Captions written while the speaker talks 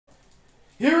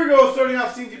Here we go, starting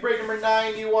off CNC break number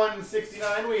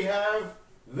 9169. We have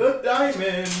the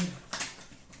diamond.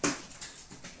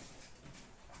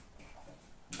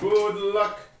 Good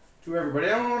luck to everybody.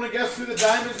 I don't want to guess who the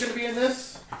diamond's going to be in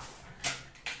this.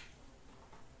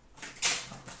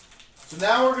 So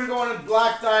now we're going to go on a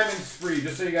black diamond spree,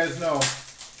 just so you guys know.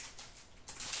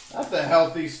 That's a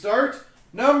healthy start.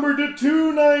 Number to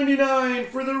 299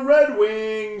 for the Red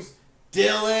Wings,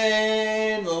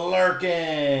 Dylan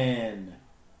Larkin.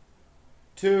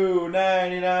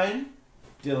 299,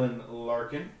 Dylan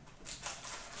Larkin.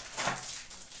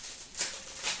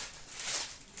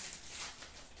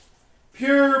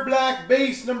 Pure black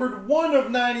base, numbered 1 of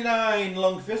 99,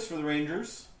 Lundqvist for the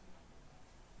Rangers.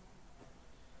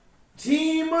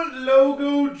 Team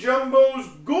logo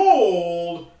jumbos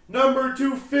gold, number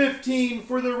 215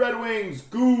 for the Red Wings,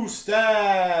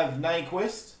 Gustav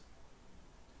Nyquist.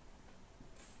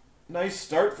 Nice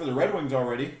start for the Red Wings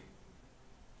already.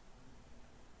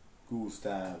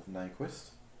 Gustav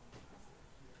Nyquist.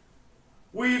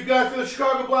 We've got for the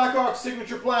Chicago Blackhawks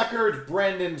signature placard,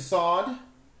 Brandon Saad.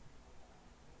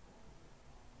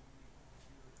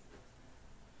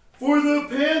 For the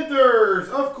Panthers,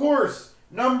 of course,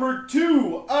 number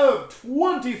 2 of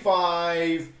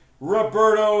 25,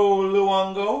 Roberto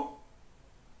Luongo.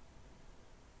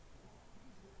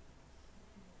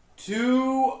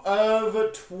 2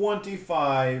 of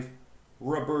 25,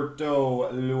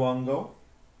 Roberto Luongo.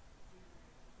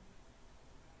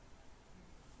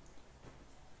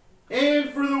 And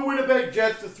for the Winnipeg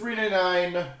Jets, the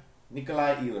 399,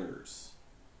 Nikolai Ehlers.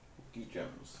 Rookie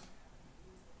gems.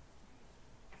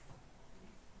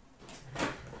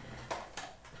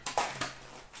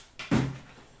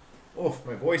 Oh,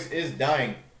 my voice is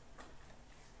dying.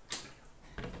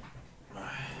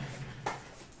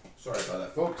 Sorry about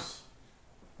that, folks.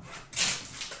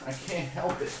 I can't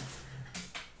help it.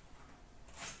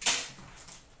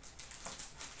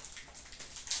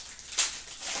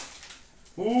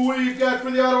 Who we've got for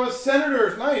the Ottawa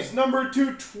Senators? Nice. Number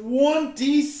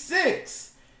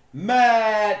 226,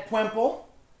 Matt Puempel.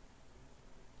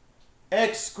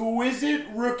 Exquisite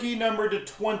rookie number to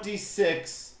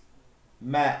 26,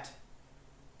 Matt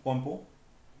Puempel.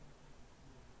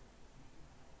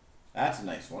 That's a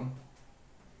nice one.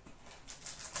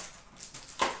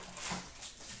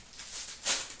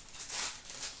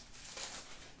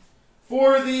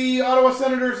 For the Ottawa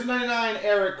Senators, 99,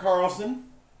 Erik Karlsson.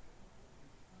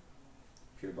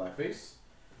 Pure blackface.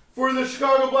 For the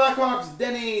Chicago Blackhawks,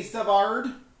 Denny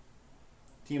Savard.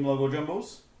 Team logo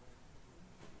jumbos.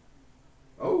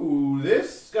 Oh,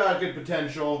 this got good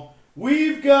potential.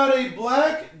 We've got a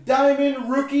black diamond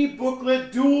rookie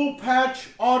booklet dual patch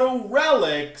auto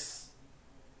relics.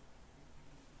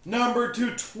 Number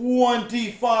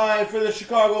 225 for the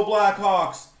Chicago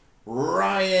Blackhawks,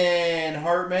 Ryan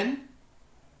Hartman.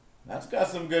 That's got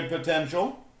some good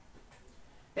potential.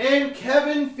 And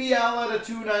Kevin Fiala to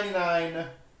 299.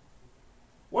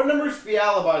 What number is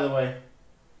Fiala, by the way?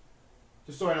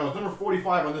 Just so I know. It's number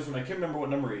 45 on this one. I can't remember what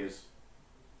number he is.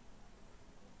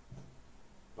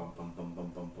 Bum, bum, bum,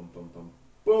 bum, bum, bum, bum, bum.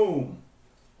 Boom.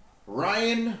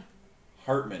 Ryan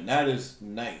Hartman. That is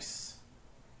nice.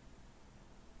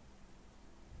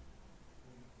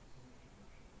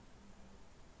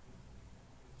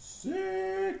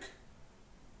 Sick.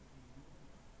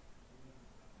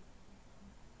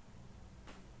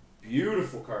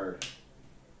 Beautiful card.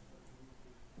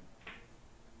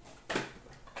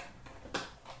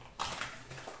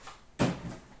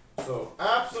 So,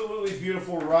 absolutely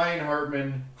beautiful Ryan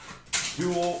Hartman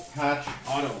dual patch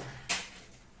auto.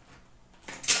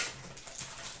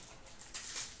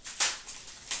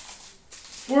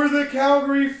 For the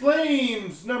Calgary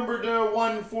Flames, number to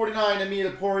 149,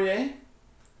 Emile Poirier.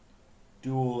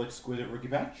 Dual exquisite rookie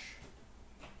patch.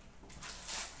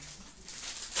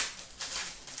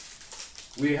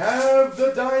 We have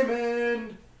the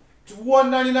diamond to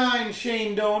 199,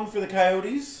 Shane Doan for the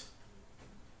Coyotes.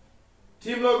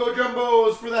 Team logo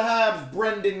jumbos for the Habs,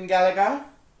 Brendan Gallagher.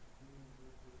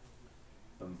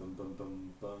 Bum, bum, bum,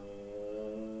 bum, bum.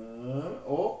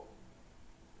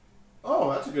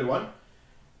 Oh, that's a good one.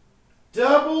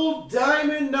 Double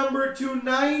diamond number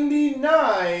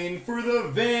 299 for the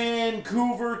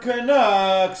Vancouver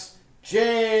Canucks,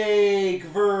 Jake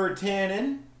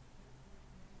Virtanen.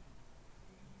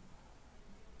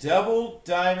 Double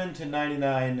diamond to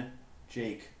 99,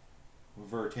 Jake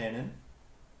Virtanen.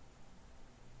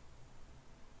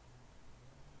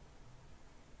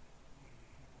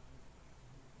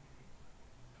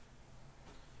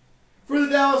 For the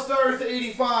Dallas Stars to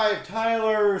 85,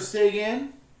 Tyler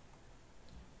Seguin.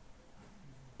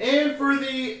 And for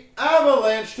the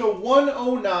Avalanche to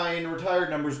 109, retired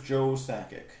numbers, Joe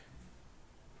Sakic.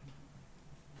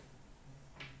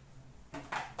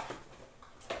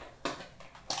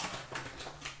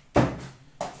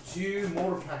 Two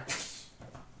more packs.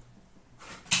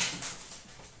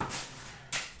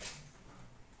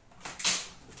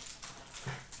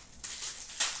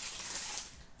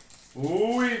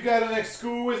 Ooh, we've got an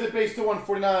exquisite base to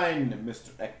 149,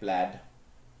 Mr. Ekblad.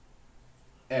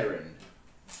 Aaron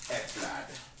Ekblad.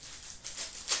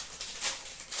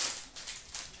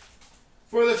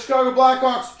 For the Chicago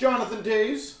Blackhawks, Jonathan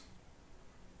Toews.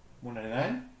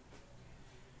 199.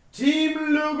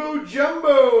 Team Logo Jumbo.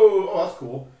 Oh, that's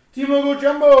cool. Team Logo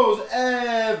Jumbos,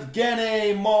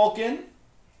 Evgeny Malkin.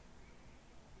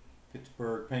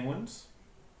 Pittsburgh Penguins.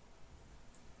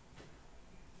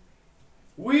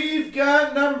 We've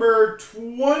got number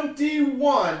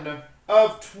 21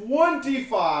 of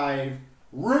 25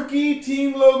 rookie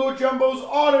Team Logo Jumbos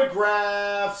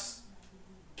autographs,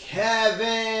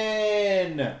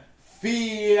 Kevin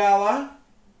Fiala.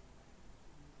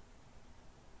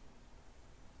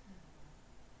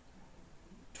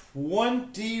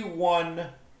 '21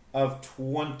 of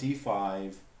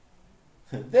 25.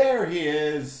 There he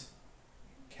is,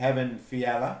 Kevin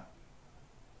Fiala.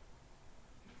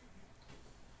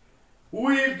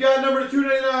 We've got number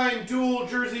 299, dual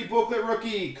jersey booklet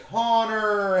rookie,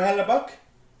 Connor Hellebuck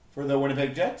for the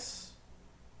Winnipeg Jets.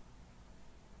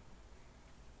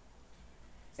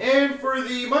 And for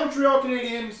the Montreal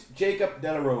Canadiens, Jacob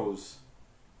Delarose.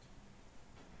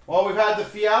 Well, we've had the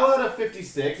Fiala to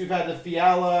 56. We've had the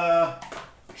Fiala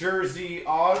jersey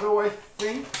auto, I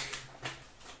think.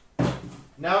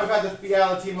 Now we've got the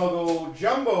Fiala Team Logo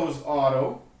Jumbos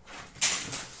auto.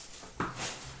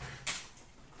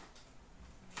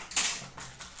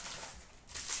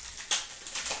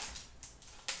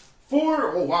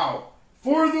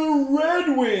 For the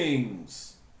Red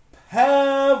Wings,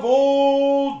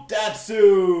 Pavel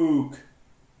Datsyuk.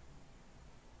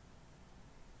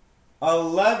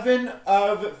 11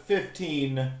 of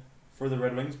 15 for the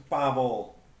Red Wings,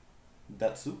 Pavel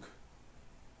Datsyuk.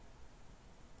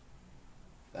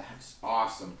 That's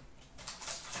awesome.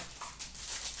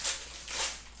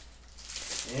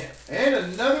 And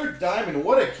another diamond.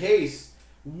 What a case.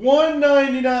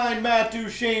 199 Matt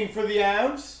Duchene for the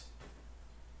Avs.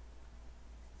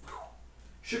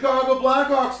 Chicago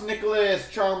Blackhawks, Nicholas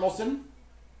Charmelson.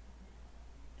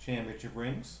 Championship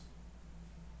rings.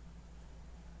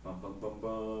 Bum, bum, bum,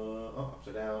 bum. Oh,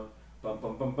 upside down. Bum,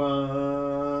 bum, bum,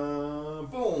 bum.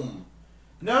 Boom.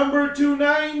 Number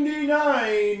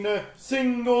 299,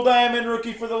 single diamond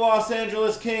rookie for the Los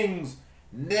Angeles Kings,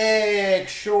 Nick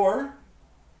Shore.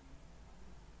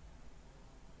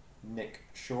 Nick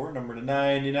Shore, number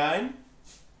 299.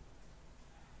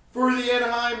 For the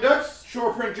Anaheim Ducks,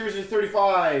 Shore print jersey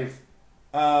 35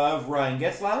 of Ryan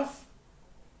Getzlaf.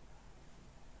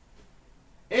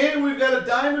 And we've got a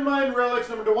Diamond Mine Relics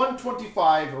number to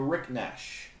 125, Rick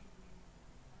Nash.